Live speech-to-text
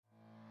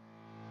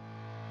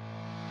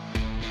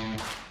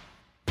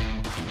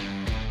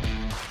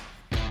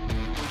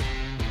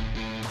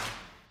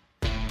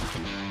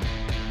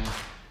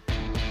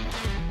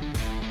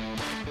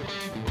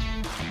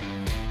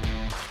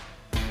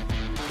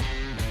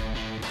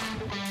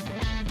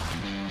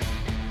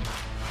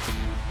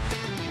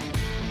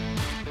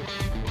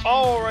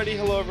Alrighty,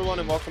 hello everyone,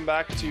 and welcome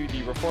back to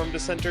the Reformed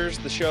Dissenters,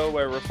 the show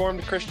where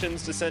Reformed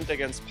Christians dissent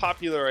against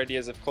popular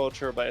ideas of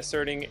culture by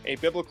asserting a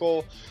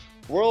biblical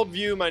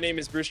worldview. My name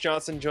is Bruce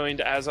Johnson,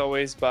 joined as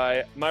always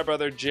by my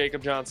brother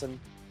Jacob Johnson.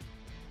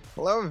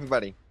 Hello,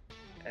 everybody.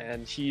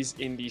 And he's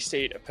in the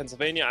state of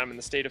Pennsylvania. I'm in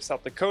the state of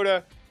South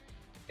Dakota.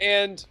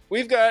 And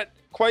we've got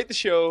quite the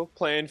show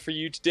planned for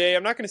you today.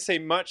 I'm not going to say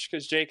much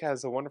because Jake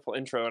has a wonderful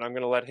intro, and I'm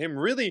going to let him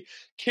really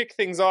kick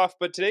things off.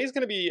 But today's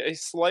going to be a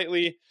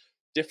slightly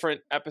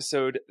different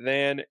episode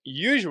than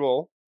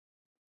usual.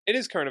 It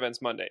is Current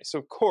Events Monday, so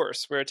of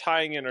course we're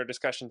tying in our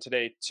discussion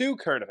today to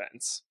current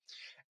events,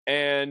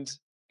 and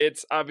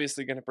it's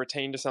obviously going to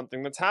pertain to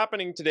something that's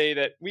happening today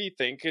that we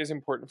think is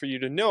important for you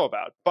to know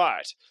about.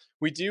 But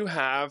we do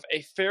have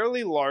a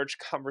fairly large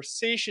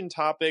conversation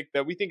topic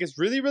that we think is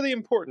really, really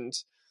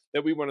important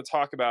that we want to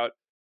talk about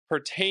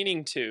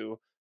pertaining to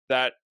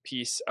that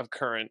piece of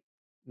current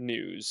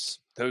news,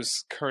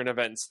 those current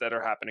events that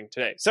are happening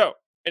today. So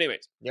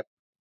anyways,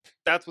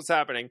 that's what's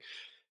happening.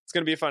 It's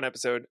going to be a fun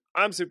episode.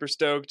 I'm super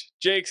stoked.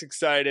 Jake's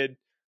excited.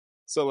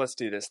 So let's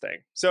do this thing.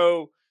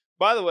 So,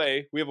 by the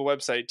way, we have a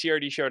website,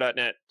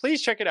 trdshow.net.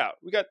 Please check it out.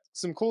 We got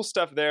some cool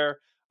stuff there.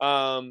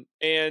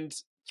 And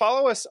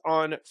follow us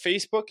on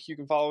Facebook. You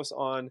can follow us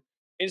on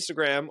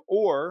Instagram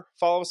or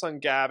follow us on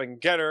Gab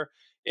and Getter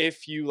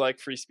if you like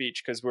free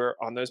speech, because we're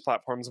on those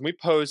platforms and we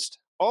post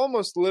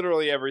almost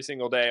literally every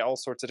single day, all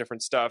sorts of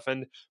different stuff.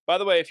 And by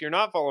the way, if you're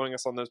not following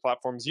us on those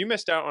platforms, you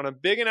missed out on a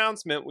big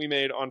announcement we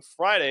made on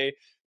Friday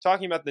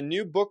talking about the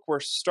new book we're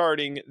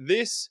starting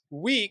this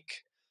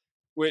week,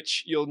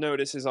 which you'll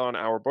notice is on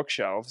our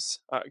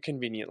bookshelves,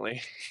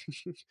 conveniently.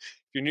 If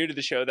you're new to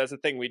the show, that's a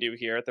thing we do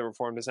here at the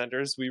Reformed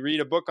Dissenters. We read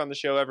a book on the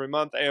show every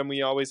month, and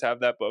we always have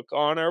that book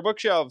on our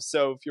bookshelves.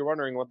 So if you're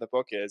wondering what the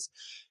book is,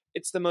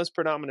 it's the most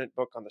predominant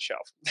book on the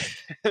shelf,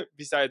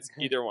 besides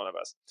either one of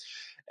us.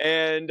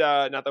 And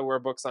not that we're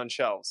books on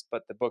shelves,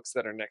 but the books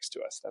that are next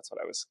to us. That's what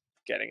I was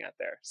getting at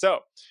there. So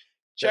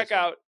check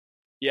out,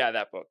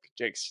 that book.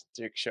 Jake's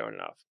showing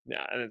it off.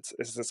 Yeah, and it's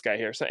this guy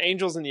here. So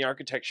Angels in the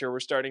Architecture, we're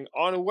starting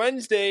on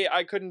Wednesday.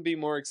 I couldn't be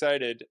more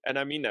excited. And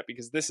I mean that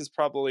because this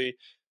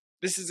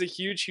is a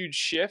huge, huge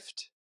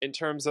shift in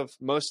terms of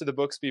most of the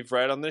books we've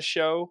read on this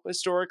show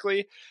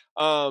historically.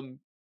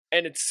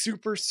 And it's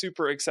super,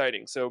 super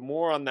exciting. So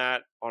more on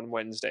that on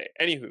Wednesday.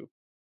 Anywho,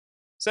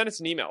 send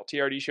us an email,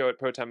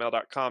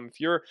 trdshow@protonmail.com.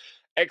 If you're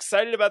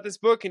excited about this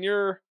book and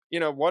you're,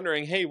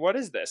 wondering, hey, what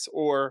is this?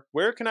 Or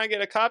where can I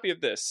get a copy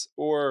of this?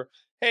 Or,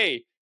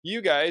 hey,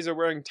 you guys are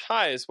wearing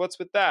ties. What's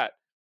with that?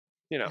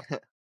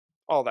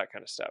 All that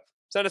kind of stuff.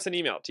 Send us an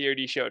email,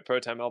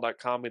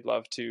 trdshow@protonmail.com. We'd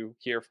love to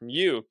hear from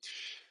you.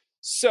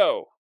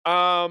 So,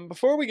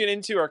 before we get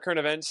into our current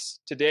events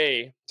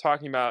today,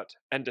 talking about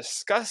and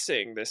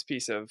discussing this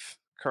piece of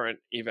current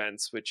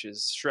events, which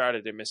is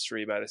shrouded in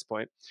mystery by this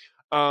point,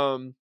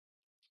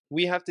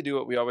 we have to do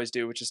what we always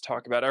do, which is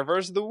talk about our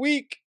verse of the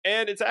week.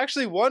 And it's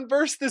actually one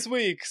verse this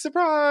week.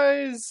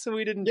 Surprise! So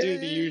we didn't do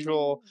the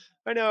usual.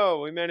 I know,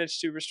 we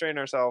managed to restrain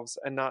ourselves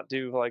and not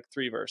do like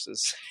 3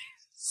 verses.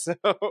 So,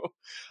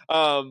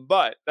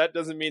 but that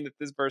doesn't mean that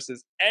this verse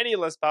is any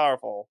less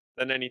powerful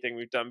than anything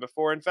we've done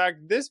before. In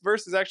fact, this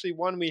verse is actually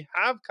one we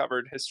have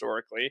covered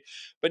historically,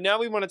 but now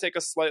we want to take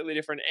a slightly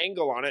different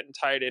angle on it and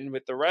tie it in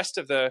with the rest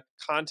of the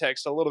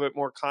context, a little bit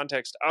more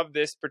context of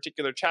this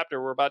particular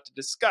chapter we're about to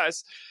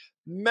discuss.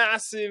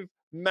 Massive,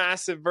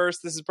 massive verse.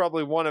 This is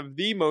probably one of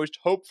the most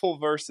hopeful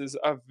verses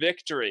of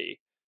victory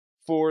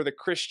for the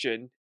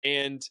Christian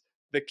and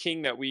the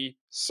king that we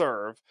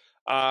serve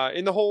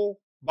in the whole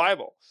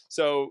Bible.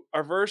 So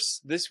our verse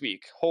this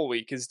week, whole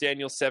week, is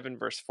Daniel 7,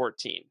 verse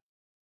 14.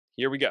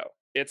 Here we go.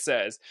 It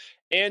says,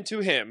 "And to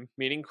him,"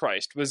 meaning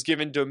Christ, "was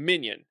given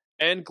dominion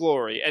and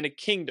glory and a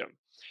kingdom,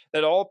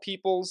 that all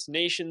peoples,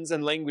 nations,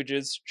 and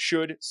languages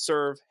should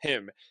serve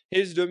him.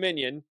 His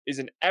dominion is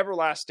an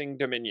everlasting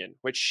dominion,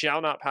 which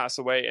shall not pass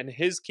away, and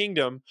his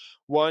kingdom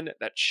one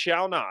that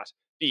shall not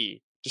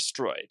be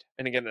destroyed."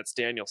 And again, that's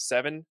Daniel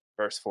 7,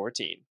 verse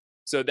 14.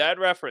 So that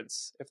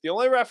reference, the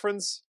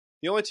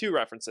only 2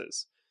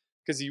 references,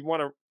 because you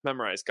want to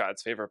memorize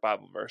God's favorite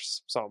Bible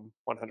verse, Psalm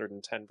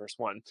 110, verse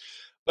 1.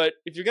 But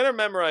if you're going to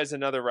memorize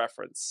another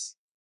reference,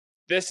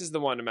 this is the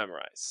one to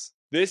memorize.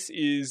 This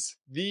is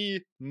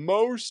the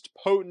most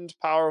potent,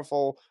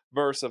 powerful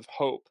verse of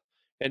hope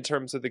in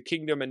terms of the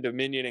kingdom and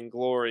dominion and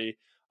glory.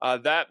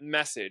 That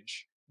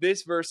message,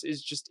 this verse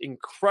is just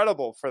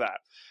incredible for that.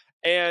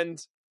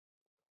 And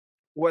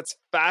what's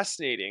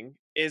fascinating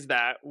is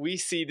that we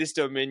see this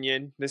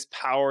dominion, this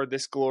power,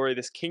 this glory,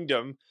 this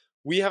kingdom.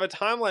 We have a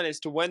timeline as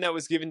to when that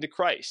was given to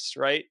Christ,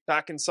 right?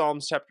 Back in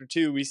Psalms chapter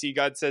 2, we see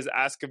God says,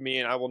 "Ask of me,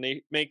 and I will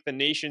make the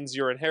nations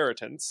your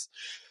inheritance."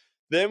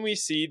 Then we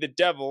see the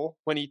devil,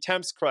 when he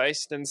tempts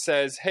Christ and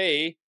says,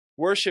 "Hey,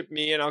 worship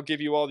me, and I'll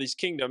give you all these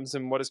kingdoms."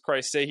 And what does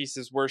Christ say? He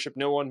says, "Worship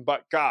no one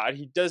but God."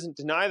 He doesn't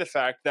deny the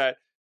fact that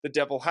the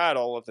devil had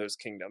all of those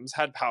kingdoms,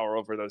 had power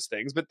over those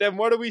things. But then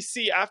what do we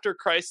see after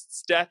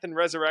Christ's death and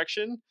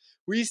resurrection?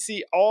 We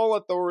see all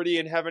authority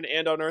in heaven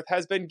and on earth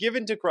has been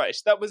given to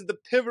Christ. That was the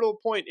pivotal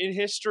point in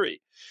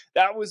history.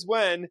 That was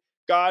when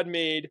God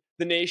made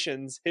the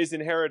nations his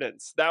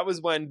inheritance. That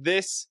was when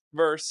this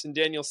verse in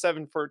Daniel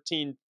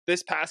 7:14,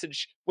 this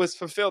passage was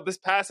fulfilled. This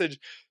passage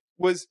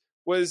was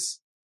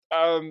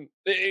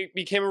it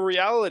became a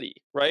reality,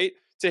 right?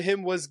 To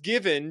him was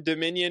given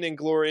dominion and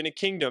glory and a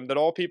kingdom that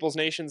all peoples,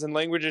 nations, and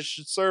languages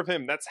should serve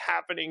him. That's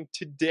happening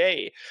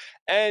today.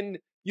 And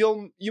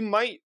you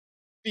might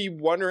be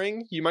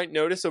wondering, you might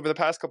notice over the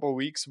past couple of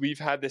weeks, we've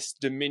had this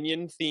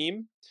dominion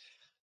theme.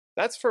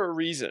 That's for a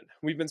reason.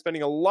 We've been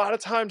spending a lot of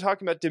time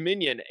talking about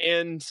dominion,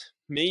 and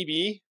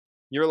maybe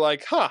you're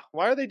like,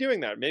 why are they doing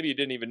that? Maybe you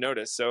didn't even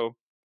notice. So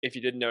if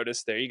you didn't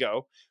notice, there you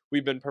go.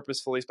 We've been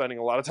purposefully spending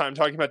a lot of time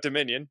talking about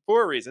dominion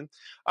for a reason.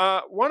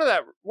 One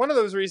of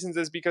those reasons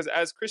is because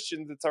as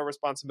Christians, it's our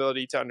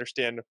responsibility to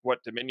understand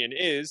what dominion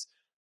is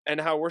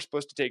and how we're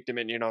supposed to take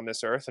dominion on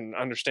this earth, and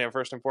understand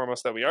first and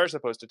foremost that we are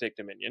supposed to take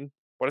dominion.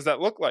 What does that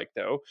look like,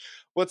 though?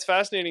 What's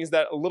fascinating is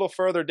that a little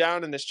further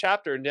down in this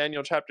chapter, in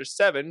Daniel chapter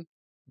 7,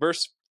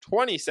 verse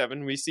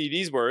 27, we see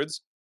these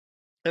words,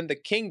 "And the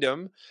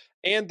kingdom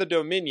and the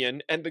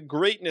dominion and the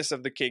greatness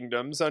of the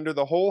kingdoms under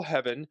the whole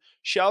heaven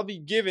shall be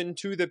given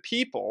to the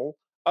people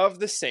of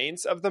the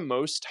saints of the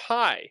Most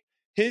High.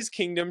 His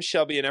kingdom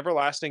shall be an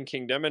everlasting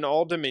kingdom, and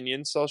all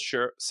dominions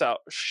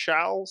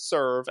shall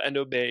serve and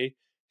obey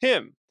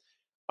him."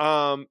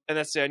 And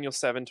that's Daniel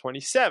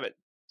 7:27.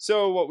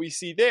 So what we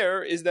see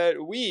there is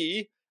that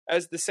we,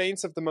 as the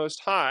saints of the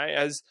Most High,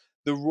 as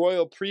the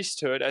royal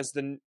priesthood, as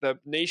the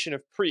nation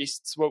of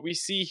priests, what we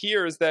see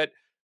here is that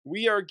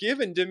we are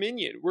given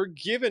dominion. We're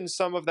given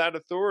some of that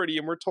authority,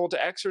 and we're told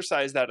to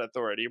exercise that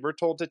authority. We're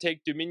told to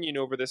take dominion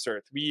over this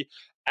earth. We,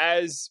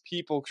 as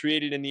people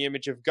created in the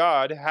image of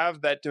God,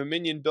 have that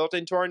dominion built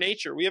into our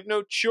nature. We have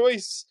no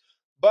choice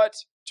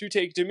but to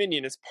take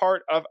dominion. It's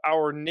part of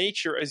our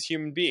nature as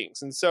human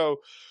beings. And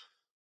so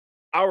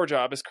our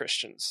job as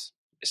Christians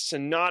is to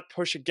not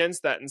push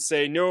against that and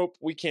say, nope,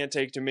 we can't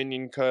take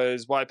dominion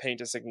because why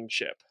paint a sinking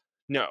ship?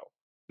 No,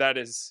 that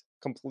is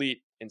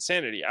complete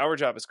insanity. Our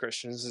job as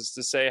Christians is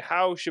to say,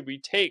 how should we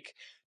take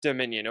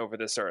dominion over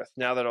this earth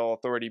now that all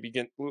authority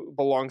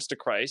belongs to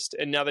Christ,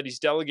 and now that he's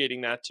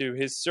delegating that to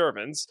his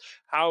servants?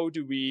 How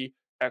do we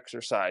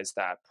exercise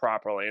that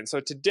properly? And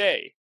so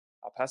today,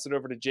 I'll pass it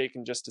over to Jake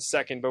in just a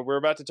second, but we're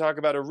about to talk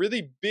about a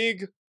really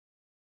big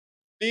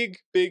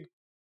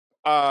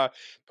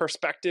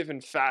perspective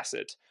and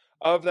facet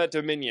of that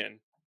dominion,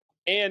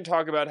 and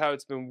talk about how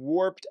it's been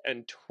warped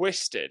and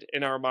twisted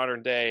in our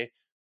modern day,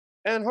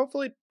 and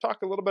hopefully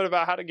talk a little bit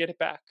about how to get it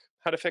back,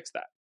 how to fix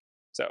that.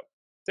 So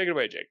take it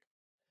away, Jake.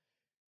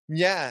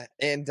 Yeah,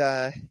 and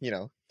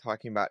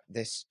talking about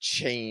this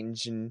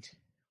change and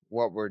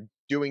what we're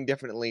doing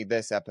differently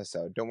this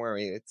episode. Don't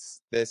worry,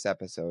 it's this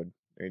episode.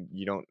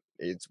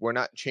 We're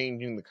not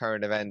changing the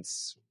current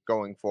events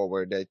going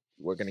forward.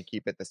 We're going to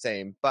keep it the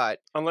same, but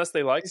unless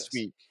they like this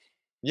week,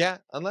 yeah,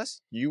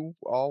 unless you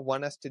all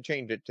want us to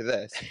change it to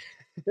this.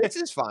 This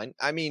is fine.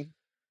 I mean,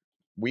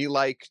 we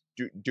like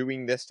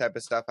doing this type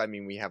of stuff. I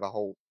mean, we have a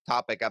whole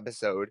topic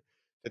episode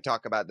to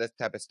talk about this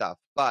type of stuff,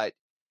 but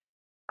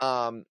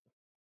I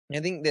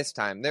think this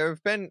time there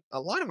have been a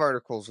lot of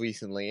articles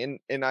recently,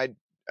 and I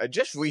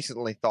just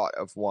recently thought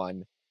of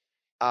one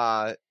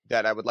that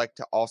I would like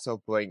to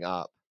also bring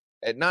up.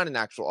 Not an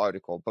actual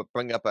article, but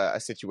bring up a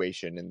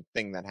situation and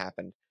thing that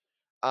happened.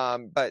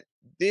 But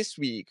this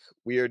week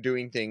we are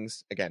doing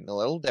things again a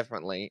little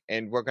differently,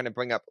 and we're going to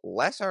bring up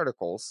less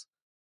articles,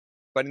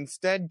 but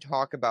instead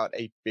talk about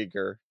a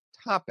bigger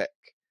topic,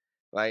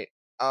 right?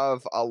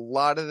 Of a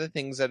lot of the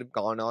things that have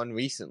gone on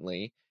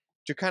recently,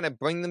 to kind of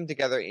bring them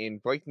together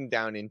and break them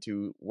down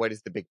into what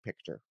is the big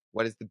picture,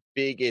 what is the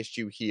big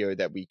issue here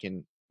that we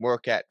can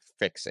work at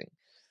fixing.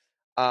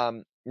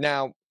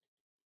 Now,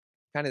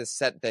 kind of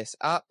set this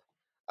up,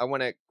 I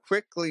want to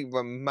quickly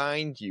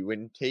remind you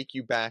and take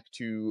you back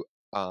to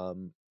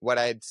what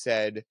I had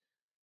said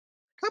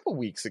a couple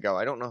weeks ago.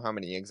 I don't know how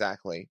many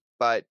exactly,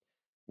 but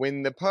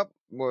when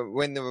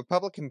the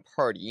Republican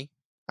Party,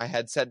 I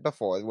had said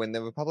before, when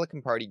the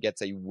Republican Party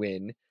gets a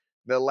win,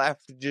 the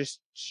left just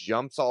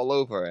jumps all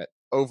over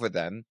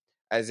them,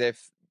 as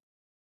if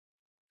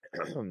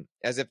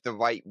the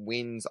right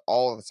wins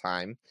all the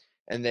time,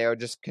 and they are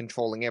just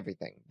controlling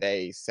everything.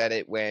 They said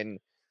it when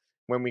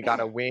we got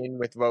a win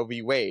with Roe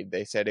v. Wade.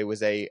 They said it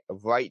was a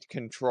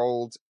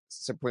right-controlled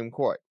Supreme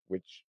Court,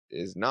 which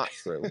is not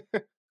true.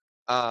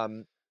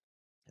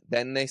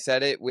 Then they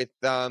said it with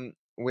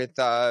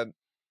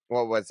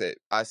what was it?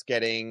 Us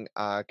getting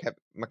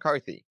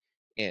McCarthy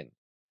in.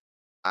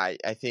 I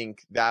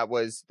think that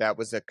was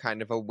a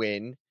kind of a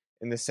win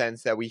in the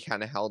sense that we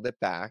kind of held it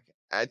back.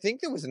 I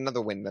think there was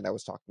another win that I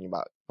was talking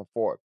about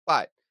before,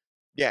 but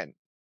again,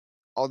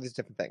 all these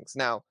different things.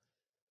 Now,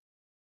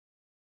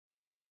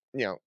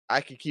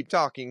 I could keep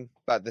talking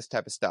about this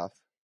type of stuff,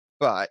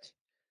 but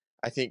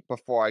I think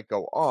before I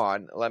go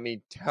on, let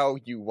me tell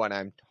you what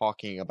I'm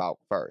talking about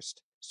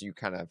first. so you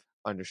kind of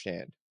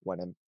understand what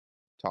I'm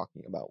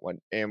talking about,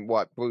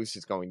 what Bruce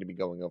is going to be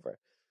going over.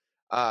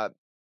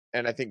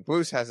 And I think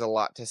Bruce has a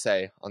lot to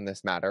say on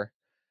this matter,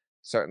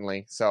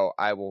 certainly. So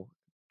I will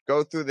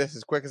go through this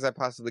as quick as I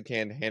possibly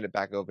can to hand it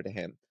back over to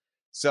him.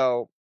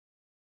 So,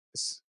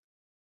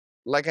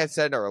 like I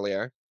said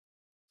earlier,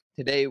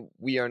 today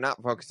we are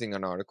not focusing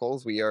on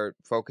articles. We are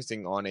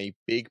focusing on a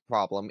big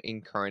problem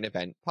in current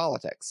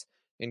politics.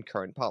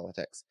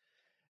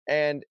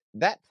 And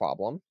that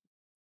problem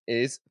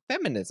is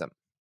feminism.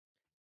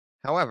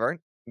 However,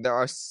 there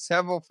are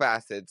several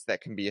facets that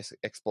can be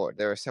explored.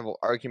 There are several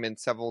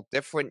arguments, several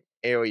different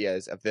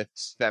areas of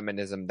this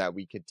feminism that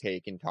we could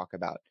take and talk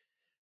about.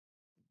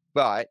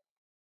 But,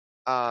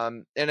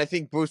 and I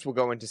think Bruce will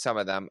go into some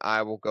of them.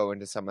 I will go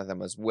into some of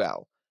them as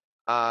well.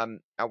 I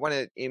want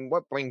to, in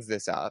what brings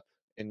this up,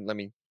 and let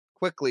me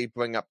quickly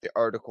bring up the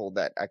article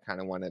that I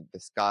kind of want to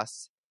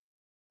discuss.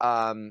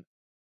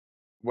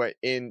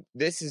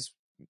 This is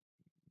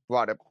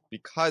brought up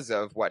because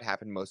of what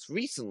happened most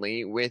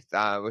recently with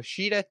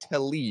Rashida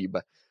Tlaib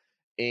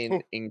in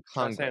Try saying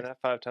Congress. that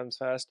 5 times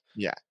fast.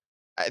 Yeah,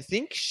 I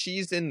think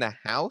she's in the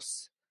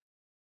House.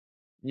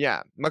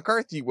 Yeah,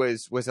 McCarthy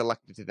was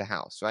elected to the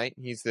House, right?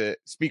 He's the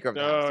Speaker of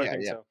the House. Oh, I Yeah,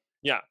 think yeah. so.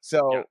 Yeah.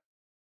 So,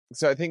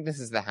 so I think this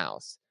is the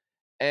House,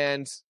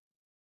 and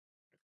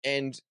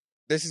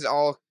this is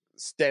all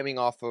stemming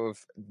off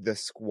of the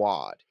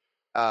Squad.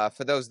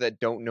 For those that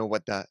don't know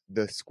what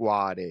the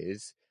Squad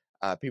is,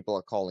 people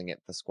are calling it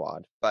the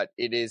Squad, but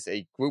it is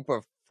a group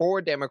of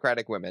 4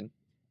 Democratic women,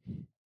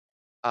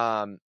 who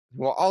are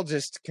all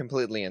just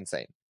completely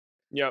insane.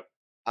 Yep.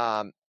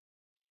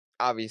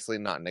 Obviously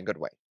not in a good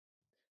way,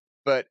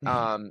 but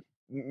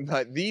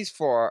but these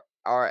 4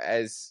 are,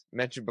 as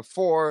mentioned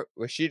before,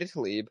 Rashida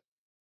Tlaib,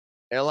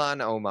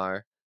 Ilhan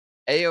Omar,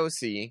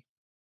 AOC,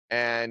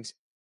 and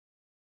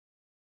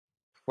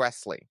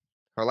Presley.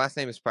 Her last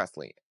name is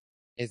Presley.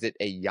 Is it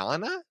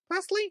Ayanna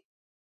Presley?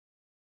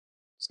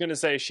 I was gonna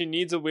say she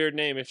needs a weird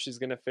name if she's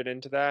gonna fit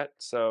into that.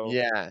 So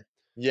Yeah.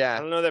 I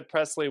don't know that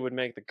Presley would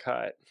make the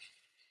cut.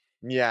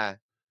 Yeah.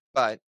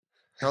 But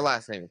her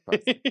last name is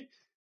Presley.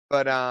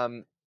 But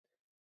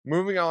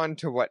moving on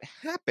to what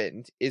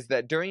happened is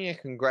that during a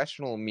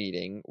congressional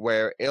meeting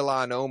where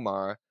Ilhan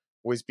Omar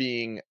was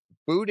being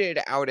booted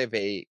out of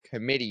a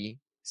committee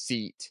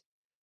seat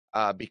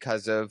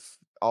because of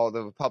all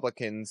the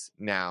Republicans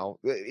now.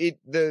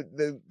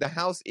 The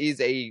House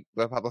is a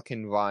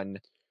Republican run.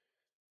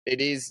 It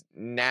is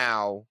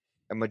now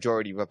a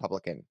majority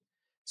Republican.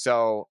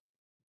 So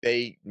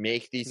they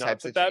make these Not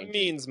types that of that changes.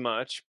 means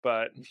much,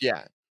 but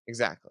Yeah,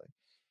 exactly.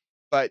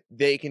 But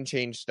they can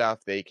change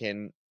stuff. They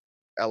can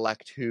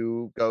elect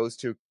who goes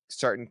to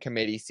certain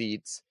committee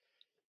seats.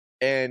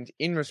 And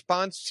in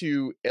response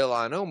to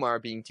Ilhan Omar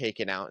being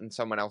taken out and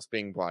someone else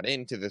being brought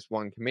into this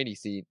one committee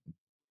seat,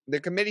 the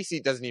committee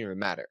seat doesn't even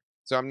matter.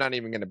 So I'm not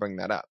even going to bring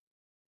that up.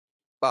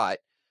 But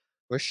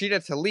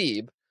Rashida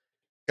Tlaib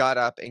got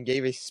up and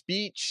gave a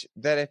speech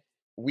that if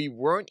we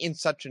weren't in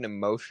such an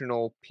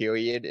emotional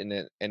period, in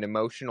an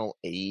emotional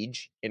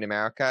age in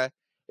America,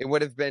 it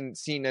would have been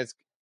seen as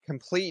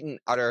complete and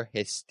utter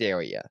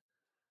hysteria.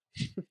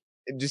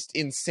 Just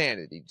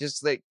insanity.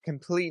 Just like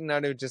complete and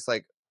utter, just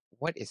like,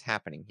 what is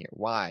happening here?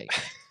 Why?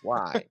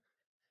 Why?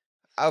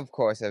 Of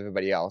course,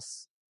 everybody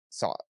else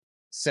saw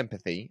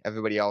sympathy.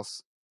 Everybody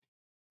else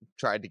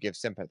tried to give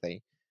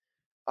sympathy.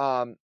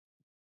 But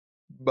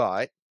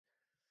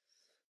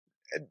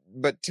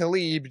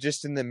Tlaib,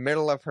 just in the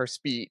middle of her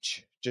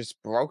speech,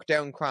 just broke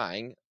down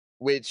crying,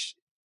 which,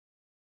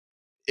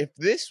 if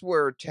this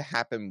were to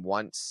happen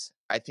once,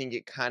 I think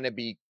it kind of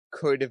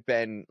could have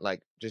been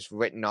like just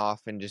written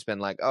off and just been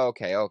like, oh,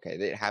 okay,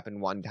 it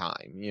happened one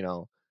time, you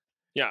know?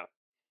 yeah.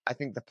 I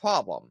think the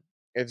problem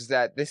is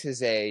that this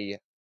is a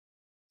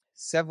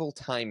several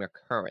time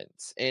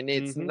occurrence, and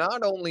it's Mm-hmm.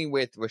 not only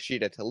with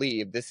Rashida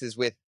Tlaib, this is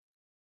with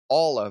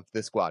all of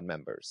the Squad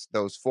members,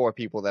 those 4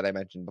 people that I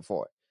mentioned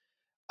before.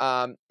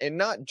 And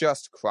not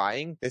just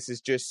crying, this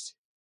is just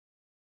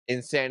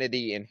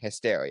insanity and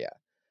hysteria.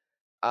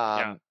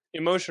 Yeah.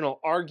 Emotional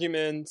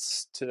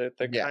arguments to the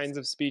Yes. kinds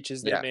of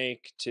speeches they Yeah.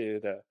 make, to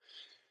the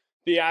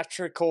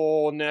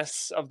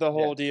theatricalness of the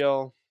whole Yes.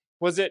 deal.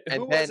 Was it And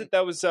who was then it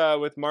that was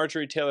with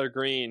Marjorie Taylor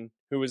Greene,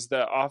 who was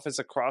the office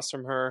across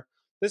from her?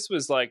 This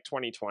was like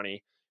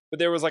 2020, but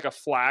there was like a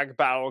flag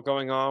battle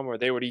going on where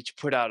they would each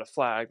put out a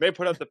flag. They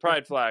put up the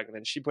pride flag, and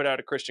then she put out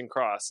a Christian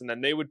cross, and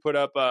then they would put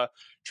up a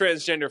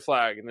transgender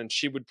flag, and then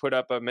she would put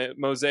up a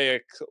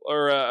Mosaic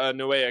or a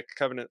Noahic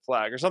covenant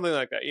flag or something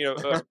like that. You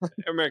know,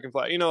 American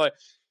flag. You know, like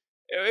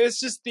it's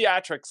just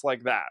theatrics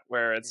like that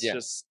where it's yeah.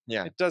 just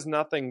Yeah. it does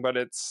nothing, but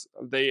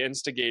they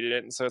instigated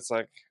it, and so it's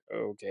like,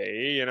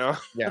 okay, you know.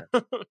 Yeah.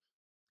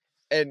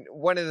 And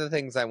one of the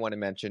things I want to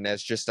mention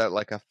as just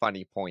like a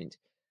funny point,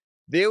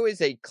 there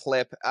is a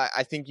clip.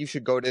 I think you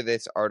should go to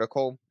this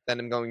article that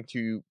I'm going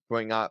to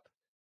bring up.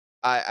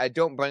 I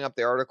don't bring up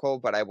the article,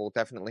 but I will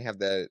definitely have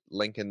the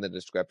link in the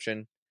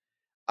description.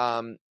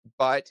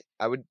 But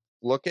I would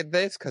look at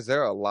this because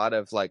there are a lot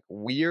of like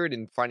weird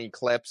and funny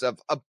clips of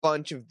a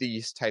bunch of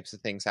these types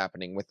of things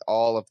happening with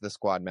all of the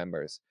squad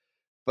members.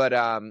 But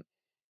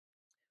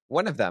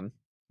one of them,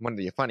 one of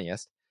the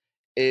funniest,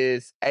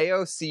 is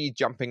AOC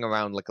jumping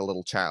around like a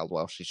little child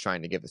while she's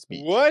trying to give a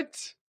speech.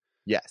 What?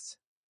 Yes.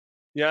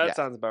 Yeah, that Yes.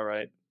 sounds about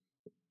right.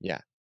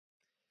 Yeah.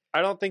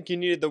 I don't think you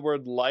needed the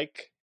word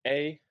like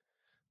a.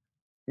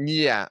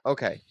 Yeah,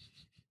 okay.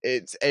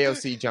 It's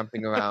AOC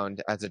jumping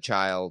around as a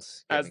child.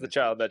 As giving the a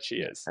child speech. that she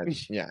is.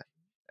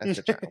 As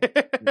the child.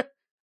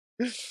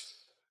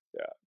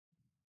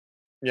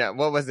 Yeah,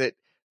 what was it?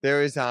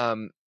 There is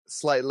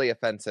slightly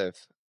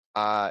offensive.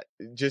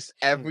 Just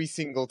every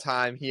single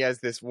time he has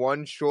this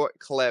one short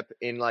clip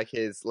in like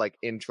his like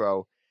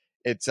intro.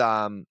 It's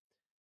what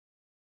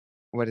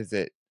is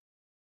it?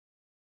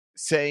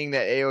 Saying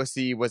that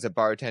AOC was a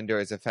bartender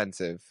is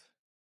offensive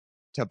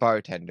to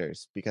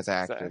bartenders because I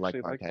actually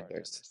like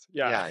bartenders.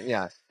 Yeah.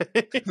 Yeah.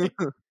 But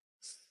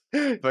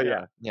But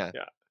yeah. yeah.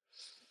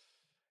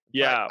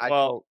 Yeah, I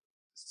well, will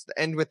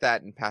end with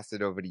that and pass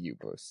it over to you,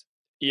 Bruce.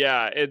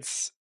 yeah,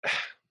 it's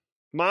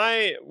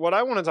what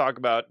I want to talk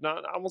about.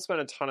 Not I won't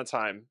spend a ton of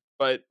time,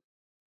 but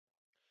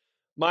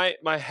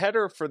my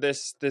header for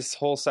this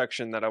whole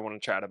section that I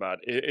want to chat about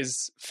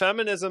is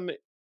feminism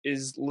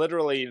is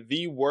literally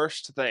the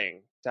worst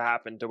thing to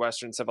happen to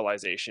Western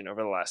civilization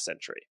over the last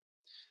century.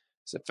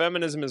 So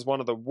feminism is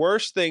one of the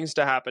worst things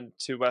to happen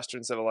to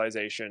Western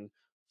civilization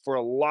for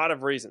a lot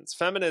of reasons.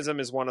 Feminism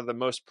is one of the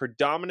most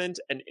predominant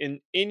and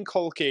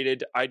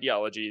inculcated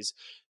ideologies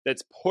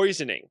that's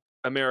poisoning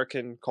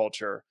American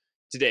culture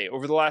today.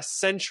 Over the last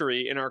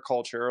century in our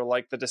culture,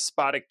 like the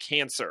despotic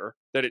cancer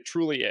that it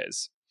truly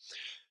is,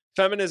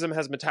 feminism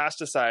has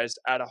metastasized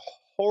at a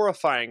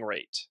horrifying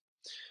rate.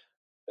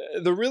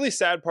 The really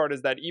sad part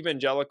is that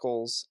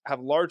evangelicals have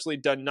largely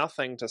done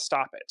nothing to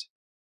stop it.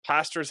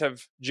 Pastors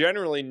have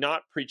generally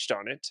not preached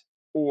on it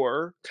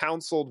or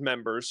counseled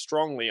members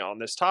strongly on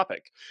this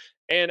topic.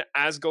 And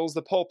as goes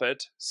the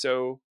pulpit,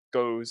 so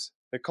goes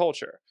the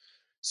culture.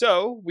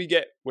 So we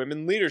get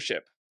women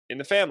leadership in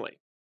the family,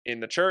 in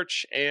the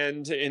church,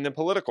 and in the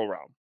political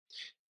realm.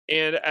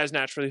 And as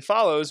naturally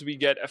follows, we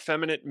get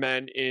effeminate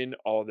men in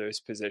all those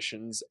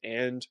positions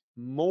and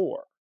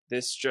more.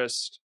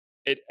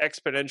 It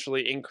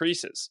exponentially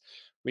increases.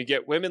 We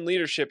get women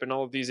leadership in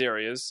all of these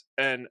areas,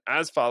 and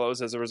as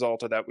follows, as a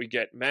result of that, we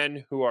get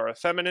men who are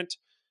effeminate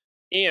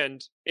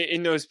and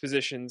in those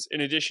positions,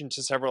 in addition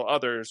to several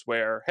others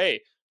where,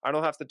 hey, I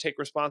don't have to take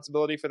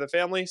responsibility for the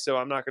family, so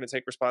I'm not going to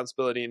take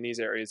responsibility in these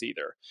areas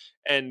either.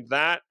 And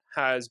that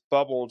has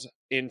bubbled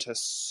into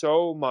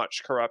so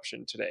much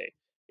corruption today.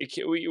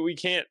 We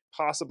can't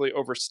possibly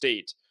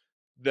overstate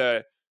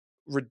the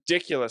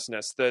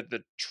ridiculousness,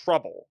 the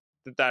trouble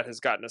that has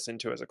gotten us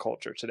into as a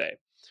culture today,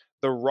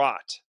 the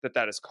rot that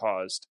has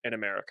caused in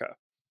America.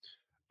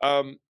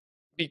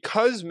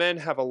 Because men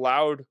have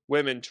allowed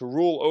women to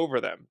rule over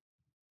them,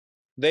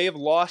 they have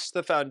lost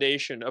the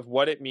foundation of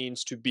what it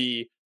means to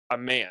be a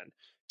man,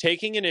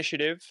 taking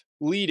initiative,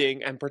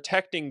 leading, and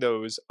protecting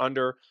those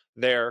under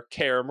their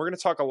care. And we're going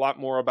to talk a lot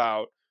more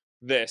about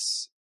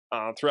this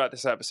throughout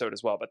this episode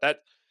as well. But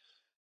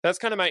that's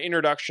kind of my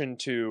introduction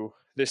to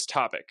this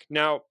topic.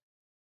 Now,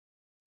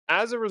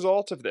 as a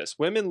result of this,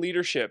 women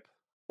leadership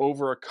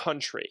over a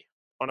country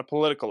on a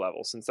political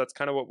level, since that's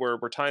kind of what we're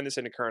tying this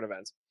into current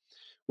events,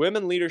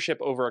 women leadership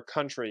over a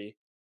country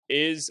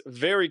is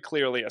very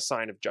clearly a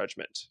sign of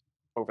judgment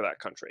over that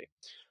country.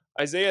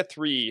 Isaiah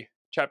 3,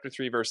 chapter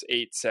 3, verse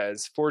 8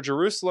 says, "For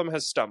Jerusalem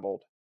has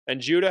stumbled,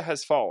 and Judah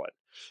has fallen,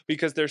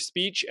 because their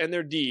speech and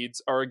their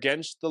deeds are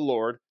against the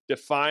Lord,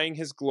 defying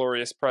his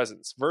glorious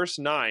presence." Verse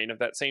 9 of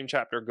that same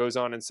chapter goes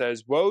on and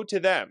says, "Woe to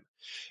them,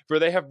 for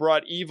they have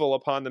brought evil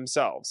upon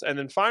themselves." And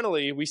then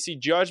finally, we see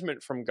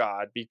judgment from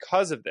God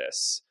because of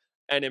this.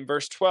 And in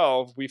verse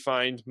 12, we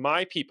find,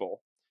 "My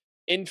people,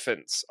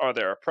 infants are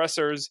their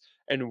oppressors,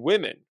 and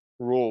women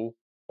rule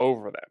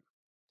over them."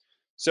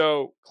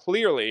 So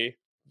clearly,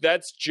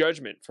 that's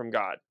judgment from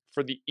God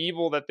for the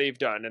evil that they've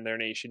done in their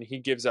nation. He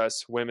gives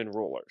us women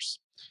rulers.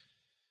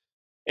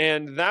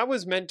 And that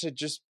was meant to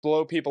just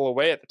blow people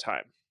away at the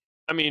time.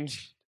 I mean,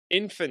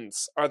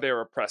 infants are their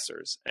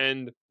oppressors,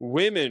 and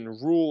women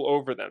rule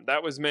over them.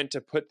 That was meant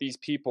to put these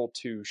people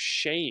to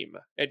shame.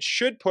 It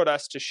should put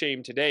us to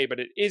shame today, but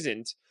it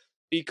isn't,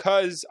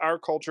 because our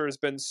culture has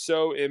been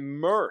so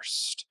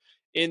immersed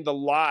in the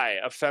lie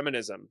of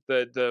feminism,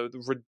 the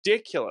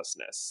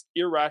ridiculousness,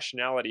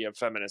 irrationality of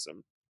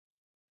feminism.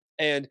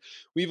 And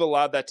we've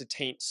allowed that to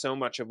taint so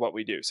much of what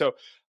we do. So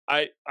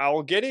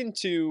I'll get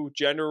into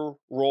gender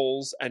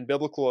roles and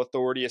biblical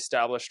authority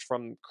established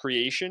from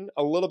creation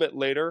a little bit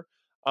later.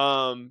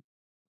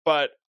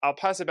 But I'll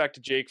pass it back to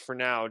Jake for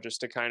now,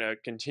 just to kind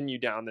of continue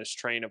down this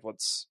train of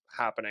what's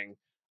happening.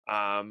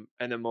 And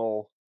then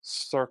we'll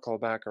circle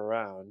back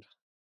around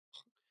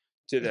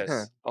to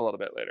this a little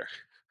bit later.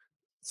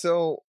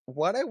 So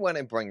what I want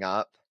to bring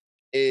up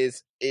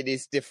is it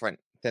is different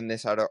than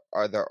this other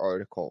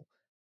article.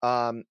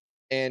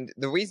 And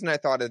the reason I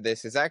thought of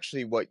this is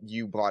actually what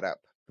you brought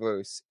up,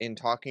 Bruce, in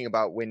talking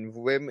about when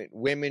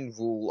women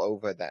rule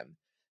over them.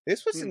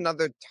 This was Hmm.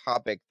 another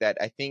topic that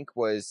I think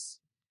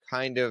was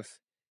kind of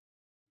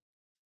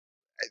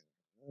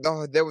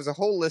there was a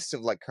whole list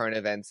of like current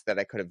events that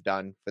I could have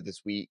done for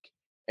this week,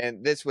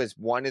 and this was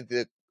one of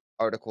the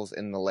articles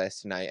in the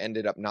list, and I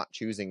ended up not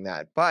choosing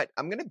that. But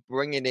I'm gonna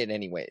bring it in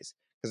anyways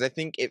because I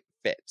think it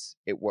fits.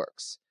 It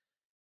works.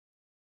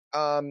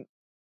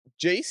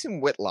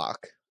 Jason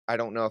Whitlock. I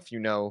don't know if you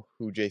know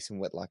who Jason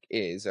Whitlock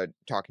is.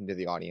 Talking to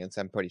the audience,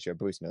 I'm pretty sure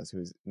Bruce knows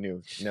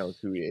knows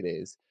who it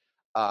is.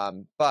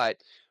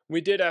 But We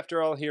did,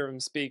 after all, hear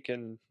him speak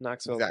in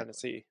Knoxville, exactly,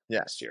 Tennessee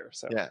last yes, year.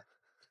 So, yeah.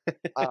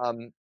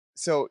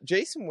 So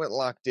Jason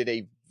Whitlock did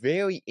a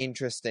very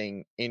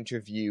interesting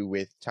interview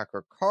with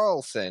Tucker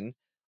Carlson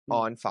hmm.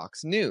 on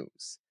Fox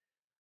News,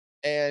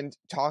 and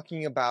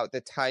talking about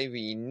the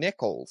Tyree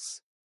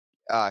Nichols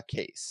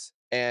case.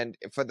 And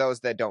for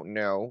those that don't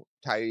know,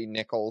 Tyree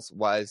Nichols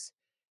was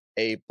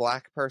a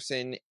black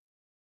person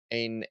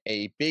in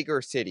a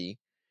bigger city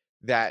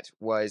that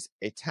was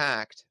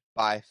attacked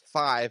by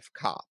 5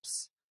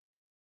 cops.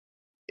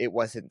 It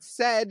wasn't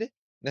said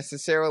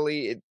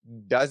necessarily. It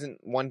doesn't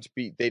want to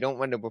be, they don't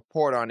want to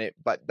report on it,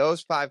 but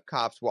those 5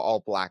 cops were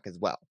all black as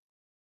well.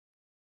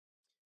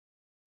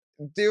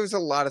 There's a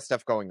lot of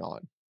stuff going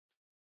on,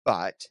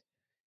 but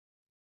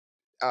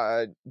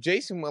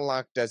Jason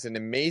Whitlock does an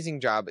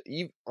amazing job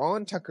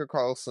on Tucker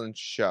Carlson's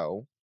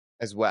show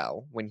as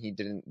well, when he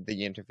did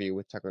the interview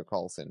with Tucker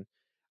Carlson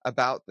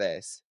about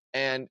this,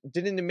 and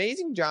did an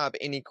amazing job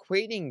in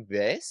equating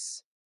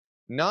this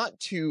not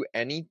to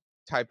any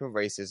type of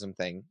racism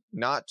thing,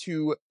 not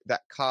to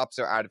that cops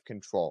are out of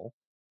control,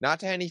 not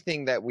to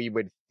anything that we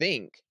would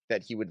think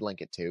that he would link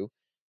it to,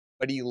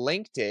 but he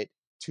linked it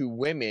to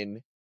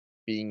women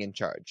being in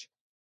charge.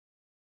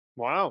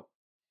 Wow.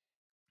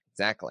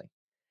 Exactly.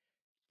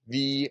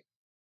 The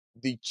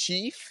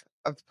chief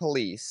of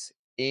police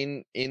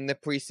in the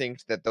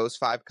precinct that those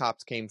 5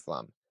 cops came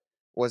from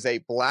was a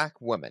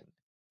black woman.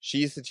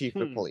 She's the chief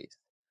of Hmm. police.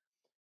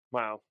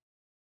 Wow.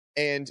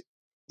 And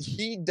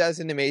he does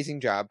an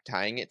amazing job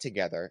tying it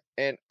together.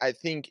 And I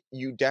think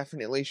you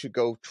definitely should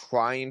go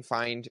try and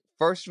find,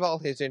 first of all,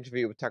 his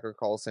interview with Tucker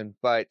Carlson,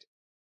 but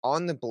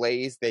on the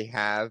Blaze, they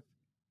have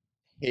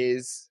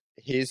his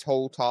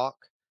whole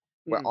talk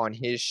Hmm. on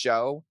his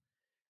show.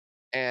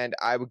 And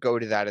I would go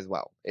to that as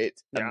well.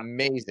 It's Yeah.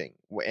 amazing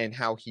and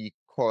how he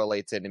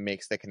correlates it and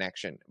makes the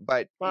connection.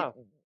 But Wow.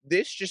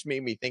 this just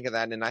made me think of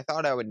that, and I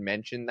thought I would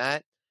mention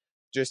that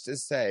just to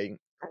say,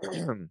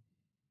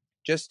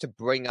 just to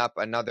bring up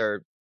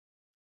another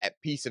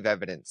piece of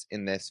evidence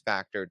in this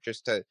factor,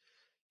 just to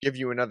give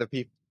you another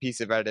piece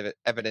of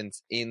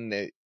evidence in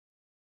the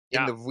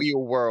Yeah.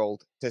 real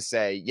world to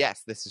say,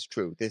 yes, this is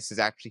true. This is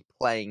actually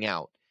playing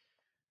out.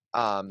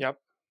 Yep.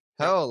 Yep.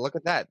 Oh, look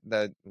at that!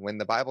 When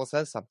the Bible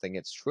says something,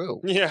 it's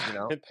true. Yeah. You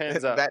know, It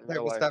pans out that in type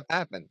real of life. stuff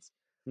happens.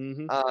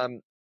 Mm-hmm.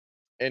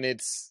 And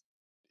it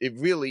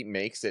really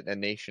makes it a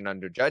nation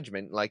under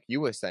judgment, like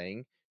you were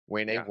saying,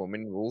 when a Yeah.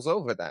 woman rules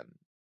over them.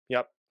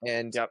 Yep.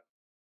 And Yep.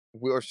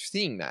 we're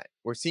seeing that.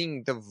 We're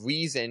seeing the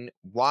reason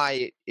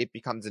why it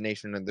becomes a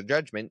nation under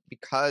judgment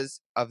because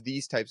of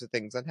these types of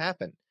things that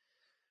happen.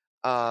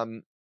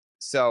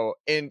 So,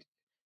 and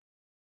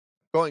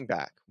going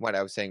back, what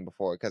I was saying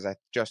before, because I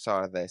just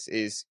saw this,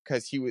 is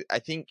because I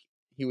think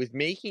he was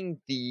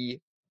making the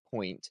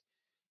point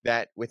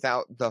that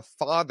without the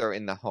father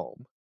in the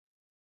home,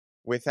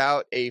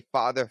 without a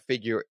father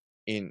figure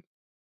in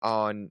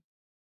on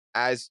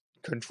as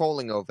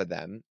controlling over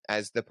them,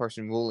 as the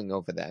person ruling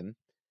over them,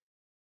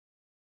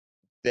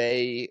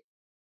 they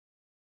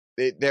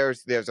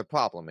there's a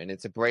problem, and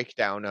it's a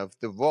breakdown of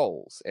the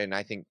roles. And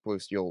I think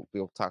Bruce, you'll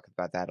talk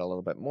about that a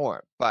little bit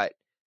more. But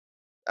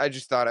I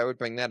just thought I would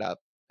bring that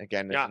up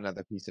again as Yeah.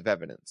 another piece of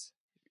evidence.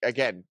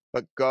 Again,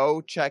 but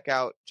go check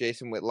out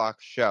Jason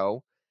Whitlock's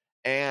show,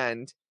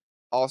 and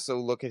also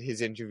look at his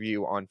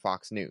interview on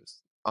Fox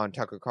News on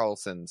Tucker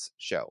Carlson's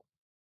show,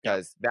 Yep.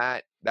 because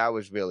that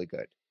was really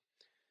good.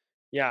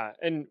 Yeah.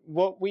 And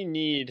what we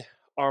need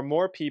are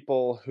more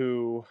people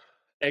who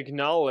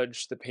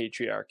acknowledge the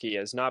patriarchy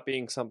as not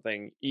being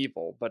something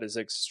evil, but is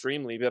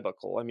extremely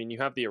biblical. I mean, you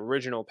have the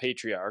original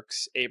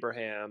patriarchs,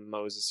 Abraham,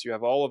 Moses, you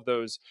have all of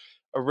those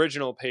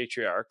original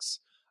patriarchs,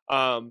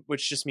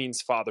 which just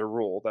means father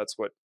rule. That's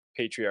what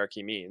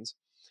patriarchy means.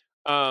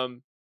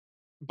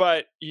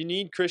 But you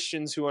need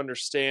Christians who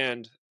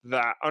understand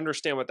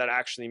what that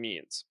actually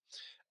means.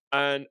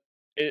 And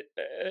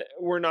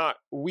we're not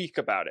weak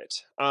about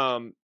it.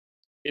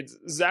 It's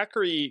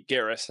Zachary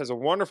Garris has a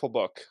wonderful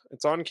book.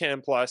 It's on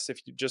Cam Plus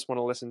if you just want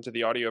to listen to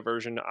the audio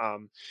version.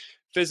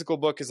 Physical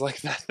book is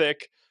like that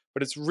thick,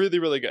 but it's really,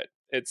 really good.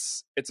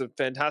 It's a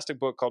fantastic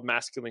book called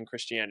Masculine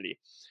Christianity.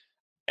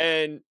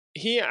 And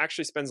he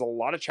actually spends a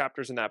lot of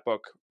chapters in that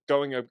book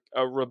going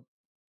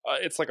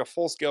it's like a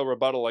full-scale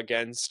rebuttal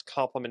against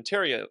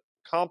complementarianism.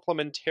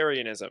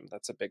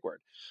 That's a big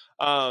word.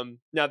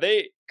 Now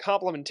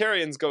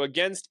complementarians go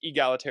against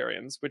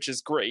egalitarians, which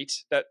is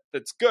great.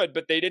 That's good,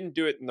 but they didn't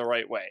do it in the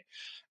right way.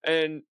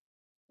 And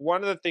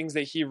one of the things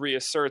that he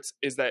reasserts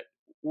is that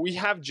we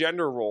have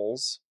gender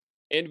roles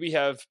and we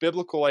have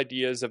biblical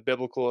ideas of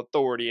biblical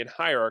authority and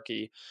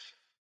hierarchy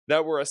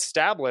that were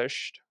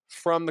established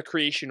from the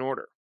creation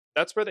order.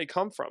 That's where they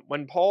come from.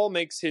 When Paul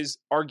makes his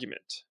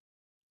argument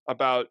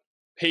about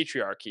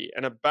patriarchy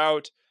and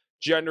about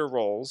gender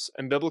roles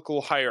and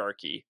biblical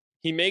hierarchy,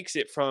 he makes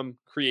it from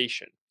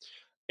creation.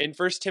 In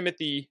 1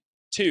 Timothy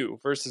 2,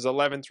 verses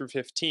 11 through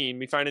 15,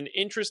 we find an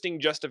interesting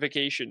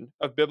justification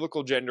of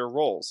biblical gender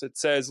roles. It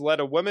says, "Let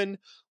a woman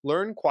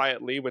learn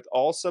quietly with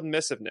all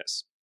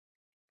submissiveness.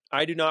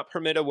 I do not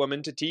permit a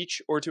woman to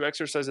teach or to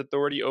exercise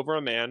authority over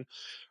a man.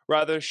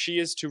 Rather, she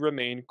is to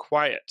remain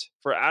quiet.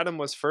 For Adam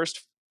was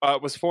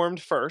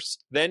formed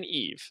first, then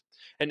Eve.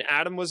 And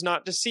Adam was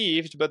not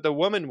deceived, but the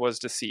woman was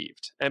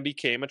deceived and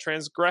became a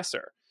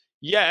transgressor.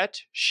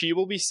 Yet she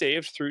will be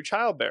saved through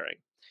childbearing,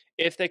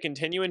 if they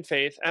continue in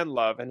faith and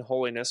love and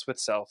holiness with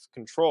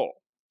self-control."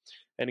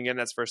 And again,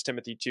 that's 1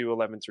 Timothy 2,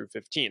 11 through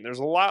 15. There's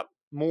a lot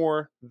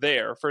more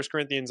there. 1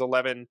 Corinthians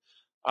 11,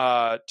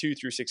 2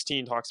 through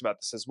 16 talks about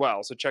this as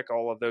well. So check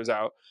all of those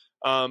out.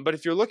 But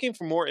if you're looking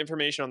for more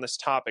information on this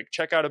topic,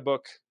 check out a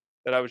book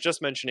that I was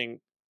just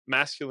mentioning,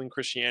 Masculine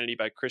Christianity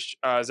by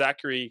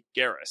Zachary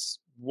Garris.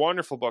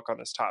 Wonderful book on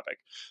this topic.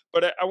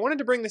 But I wanted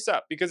to bring this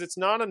up because it's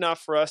not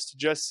enough for us to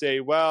just say,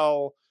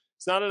 well,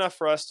 it's not enough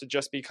for us to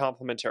just be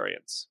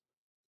complementarians.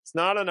 It's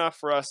not enough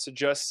for us to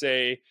just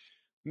say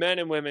men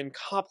and women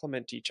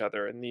complement each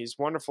other in these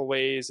wonderful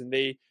ways and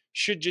they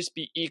should just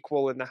be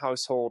equal in the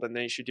household and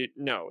they should do.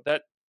 No,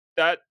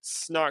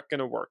 that's not going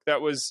to work.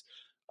 That was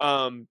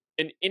an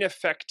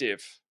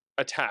ineffective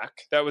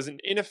attack. That was an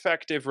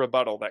ineffective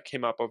rebuttal that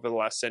came up over the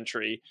last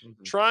century,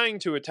 trying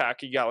to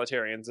attack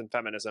egalitarians and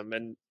feminism,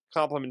 and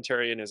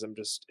complementarianism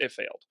it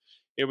failed.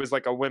 It was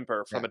like a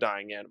whimper from a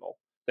dying animal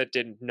that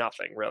did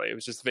nothing, really. It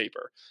was just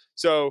vapor.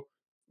 So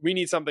we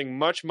need something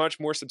much, much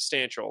more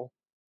substantial.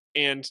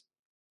 And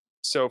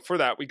so for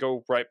that, we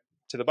go right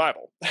to the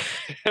Bible.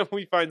 And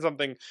we find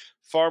something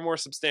far more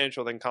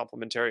substantial than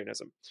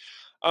complementarianism.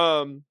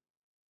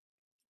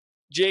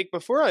 Jake,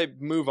 before I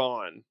move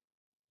on,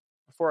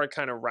 before I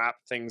kind of wrap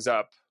things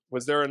up,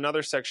 was there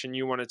another section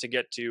you wanted to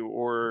get to,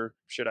 or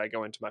should I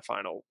go into my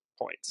final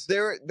points?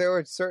 There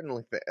were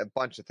certainly a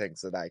bunch of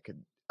things that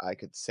I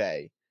could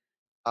say.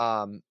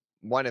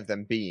 One of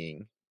them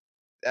being,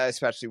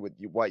 especially with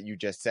what you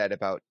just said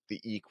about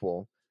the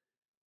equal,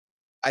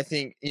 I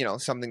think,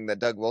 something that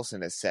Doug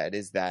Wilson has said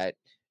is that,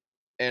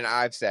 and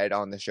I've said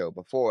on the show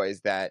before,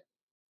 is that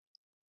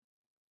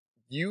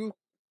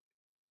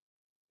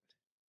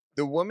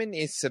the woman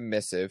is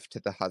submissive to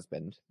the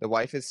husband, the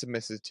wife is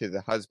submissive to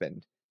the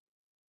husband,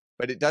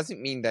 but it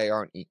doesn't mean they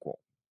aren't equal.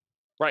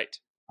 Right.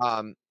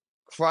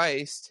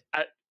 Christ,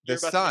 you're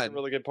the about to make Son. a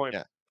really good point.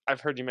 Yeah.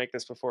 I've heard you make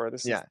this before.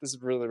 This is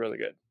really, really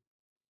good.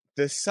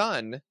 The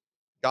Son,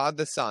 God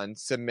the Son,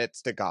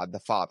 submits to God the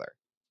Father.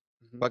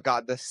 But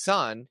God the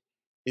Son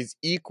is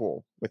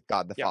equal with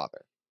God the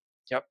Father.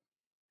 Yep.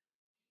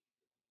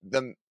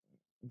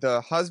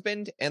 The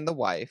husband and the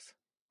wife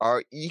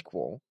are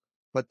equal,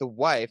 but the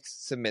wife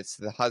submits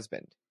to the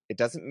husband. It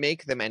doesn't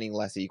make them any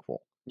less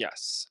equal.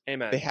 Yes.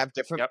 Amen. They have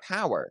different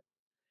power.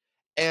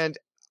 And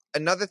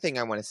another thing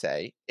I want to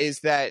say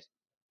is that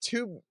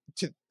to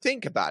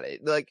think about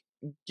it, like,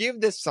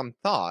 give this some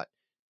thought.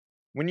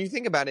 When you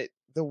think about it,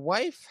 the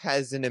wife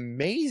has an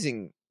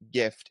amazing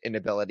gift and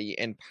ability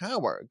and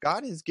power.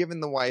 God has given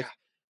the wife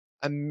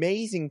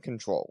amazing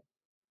control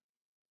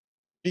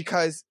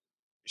because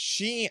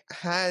she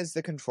has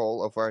the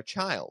control over a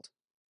child.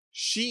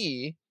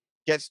 She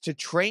gets to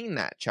train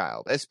that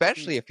child,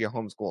 especially if you're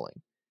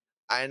homeschooling.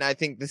 And I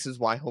think this is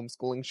why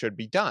homeschooling should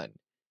be done.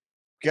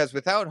 Because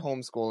without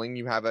homeschooling,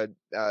 you have a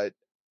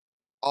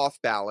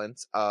off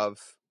balance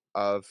of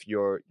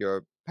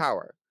your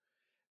power.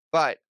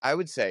 But I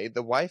would say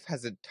the wife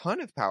has a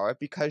ton of power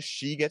because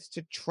she gets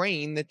to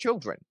train the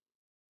children.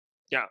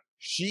 Yeah.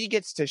 She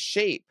gets to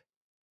shape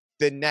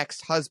the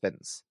next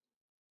husbands.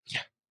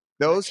 Yeah.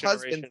 Those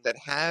husbands that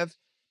have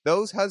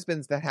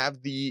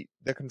the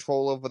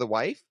control over the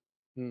wife,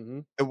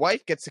 the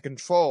wife gets to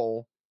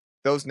control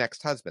those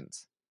next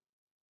husbands.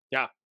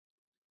 Yeah.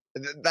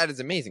 That is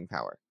amazing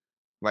power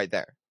right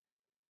there.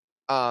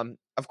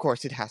 Of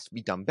course, it has to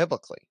be done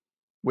biblically,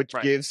 which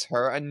gives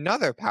her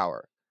another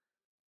power.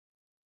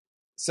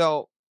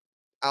 So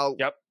I'll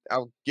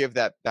give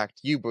that back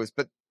to you, Bruce,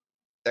 but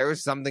there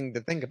is something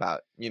to think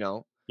about,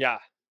 Yeah.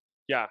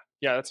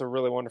 That's a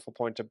really wonderful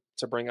point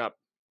to bring up.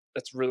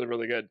 That's really,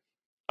 really good.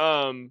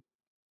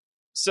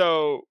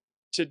 So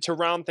to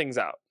round things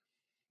out,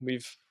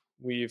 we've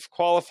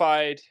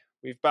qualified,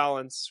 we've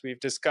balanced, we've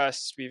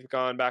discussed, we've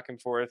gone back and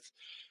forth.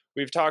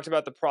 We've talked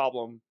about the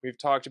problem. We've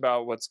talked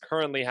about what's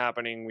currently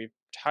happening. We've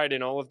tied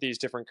in all of these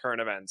different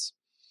current events.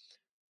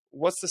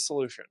 What's the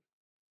solution?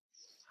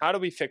 How do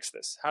we fix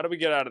this? How do we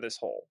get out of this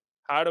hole?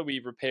 How do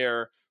we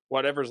repair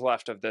whatever's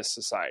left of this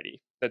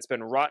society that's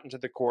been rotten to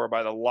the core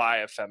by the lie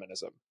of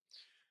feminism?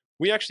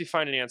 We actually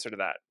find an answer to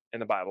that in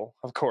the Bible,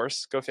 of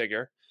course. Go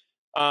figure.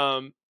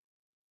 And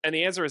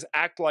the answer is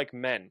act like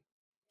men.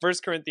 1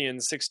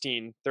 Corinthians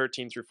 16,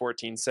 13 through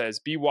 14 says,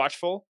 "Be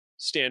watchful,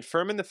 stand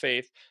firm in the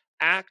faith,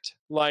 act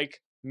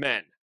like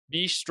men,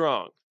 be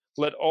strong.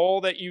 Let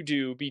all that you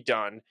do be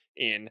done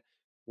in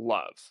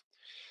love.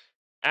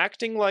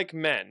 Acting like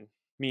men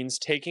means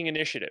taking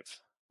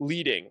initiative,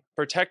 leading,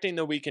 protecting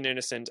the weak and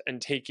innocent,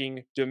 and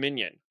taking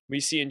dominion. We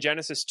see in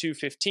Genesis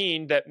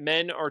 2:15 that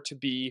men are to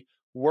be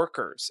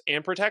workers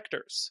and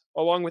protectors,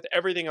 along with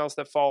everything else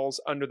that falls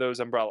under those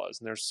umbrellas.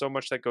 And there's so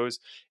much that goes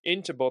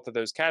into both of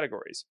those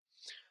categories.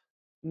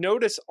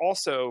 Notice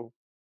also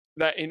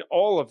that in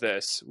all of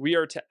this, we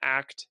are to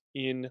act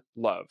in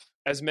love.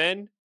 As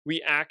men,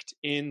 we act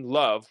in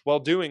love while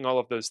doing all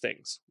of those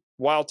things,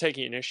 while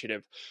taking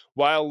initiative,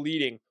 while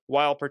leading,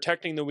 while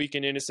protecting the weak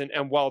and innocent,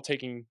 and while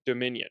taking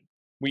dominion.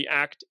 We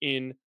act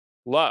in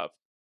love.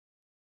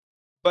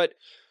 But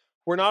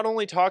we're not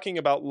only talking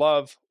about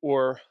love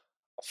or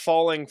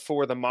falling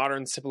for the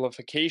modern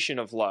simplification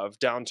of love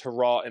down to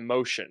raw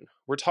emotion.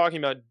 We're talking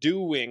about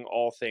doing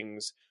all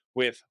things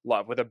with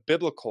love, with a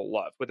biblical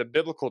love, with a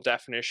biblical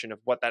definition of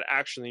what that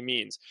actually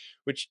means,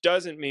 which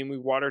doesn't mean we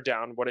water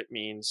down what it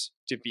means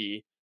to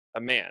be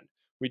a man.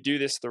 We do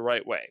this the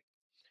right way.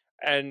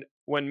 And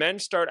when men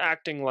start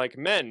acting like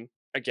men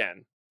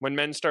again, when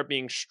men start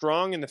being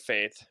strong in the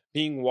faith,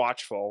 being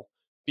watchful,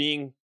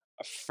 being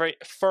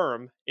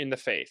firm in the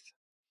faith,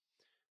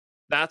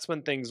 that's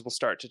when things will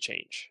start to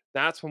change.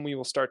 That's when we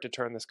will start to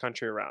turn this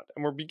country around.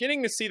 And we're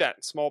beginning to see that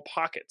in small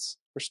pockets.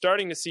 We're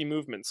starting to see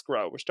movements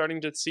grow. We're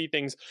starting to see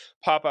things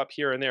pop up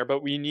here and there,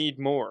 but we need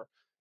more.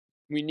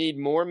 We need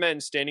more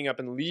men standing up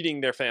and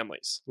leading their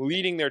families,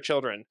 leading their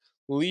children,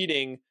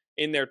 leading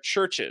in their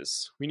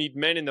churches. We need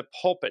men in the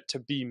pulpit to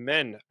be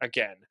men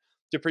again,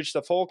 to preach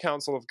the full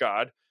counsel of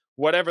God,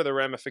 whatever the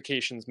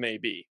ramifications may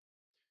be.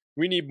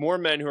 We need more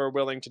men who are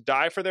willing to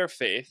die for their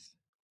faith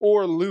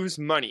or lose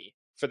money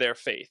for their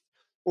faith,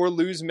 or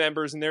lose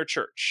members in their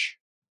church.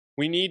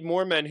 We need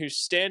more men who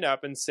stand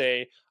up and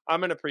say, I'm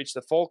going to preach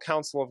the full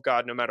counsel of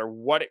God no matter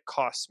what it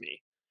costs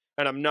me.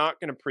 And I'm not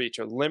going to preach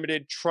a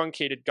limited,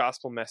 truncated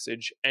gospel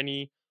message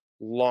any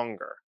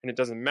longer. And it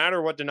doesn't matter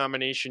what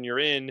denomination you're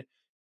in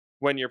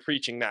when you're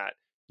preaching that.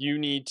 You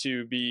need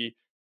to be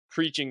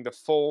preaching the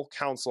full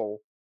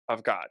counsel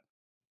of God.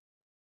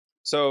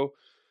 So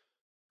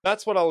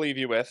that's what I'll leave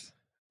you with.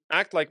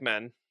 Act like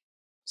men.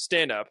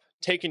 Stand up.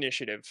 Take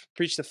initiative,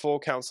 preach the full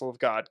counsel of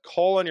God,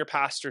 call on your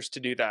pastors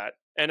to do that.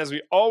 And as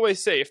we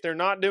always say, if they're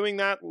not doing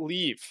that,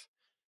 leave.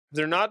 If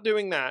they're not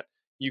doing that,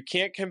 you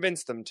can't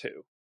convince them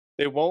to.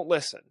 They won't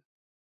listen.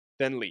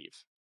 Then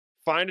leave.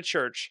 Find a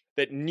church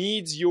that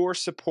needs your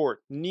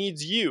support,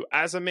 needs you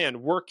as a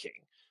man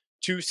working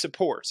to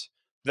support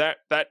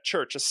that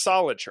church, a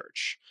solid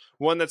church,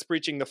 one that's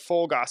preaching the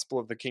full gospel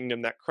of the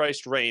kingdom that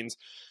Christ reigns.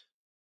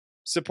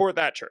 Support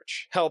that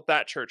church. Help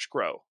that church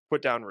grow.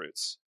 Put down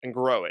roots and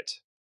grow it.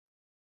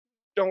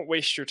 Don't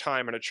waste your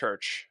time in a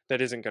church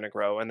that isn't going to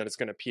grow and that is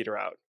going to peter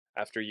out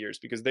after years,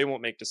 because they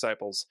won't make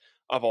disciples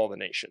of all the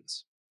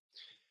nations.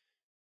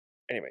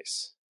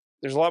 Anyways,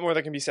 there's a lot more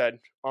that can be said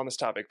on this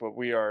topic, but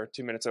we are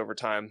 2 minutes over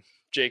time.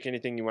 Jake,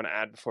 anything you want to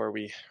add before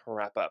we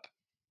wrap up?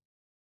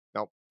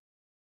 Nope.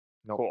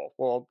 Cool.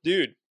 Well,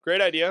 dude, great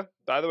idea.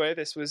 By the way,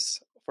 this was,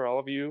 for all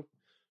of you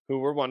who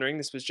were wondering,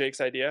 this was Jake's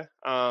idea.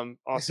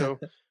 Also,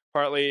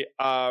 partly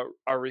our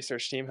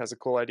research team has a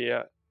cool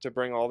idea to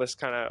bring all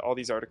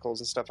these articles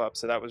and stuff up.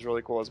 So that was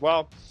really cool as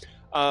well.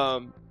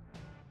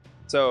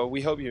 So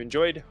we hope you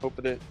enjoyed.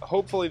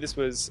 Hopefully this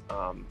was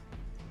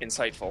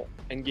insightful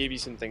and gave you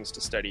some things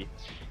to study.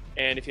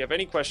 And if you have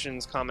any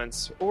questions,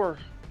 comments, or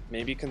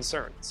maybe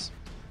concerns,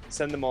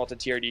 send them all to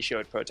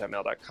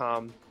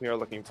trdshow@protonmail.com. We are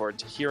looking forward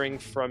to hearing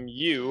from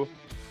you.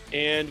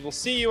 And we'll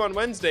see you on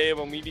Wednesday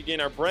when we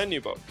begin our brand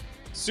new book.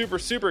 Super,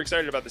 super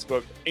excited about this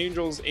book,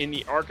 Angels in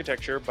the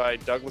Architecture by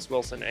Douglas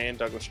Wilson and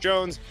Douglas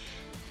Jones.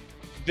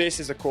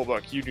 This is a cool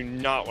book. You do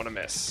not want to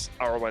miss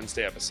our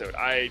Wednesday episode.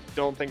 I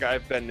don't think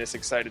I've been this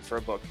excited for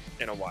a book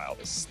in a while.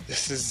 This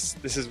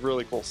is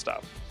really cool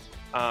stuff.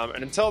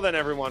 And until then,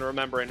 everyone,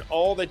 remember, in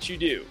all that you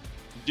do,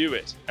 do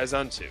it as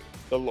unto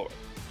the Lord.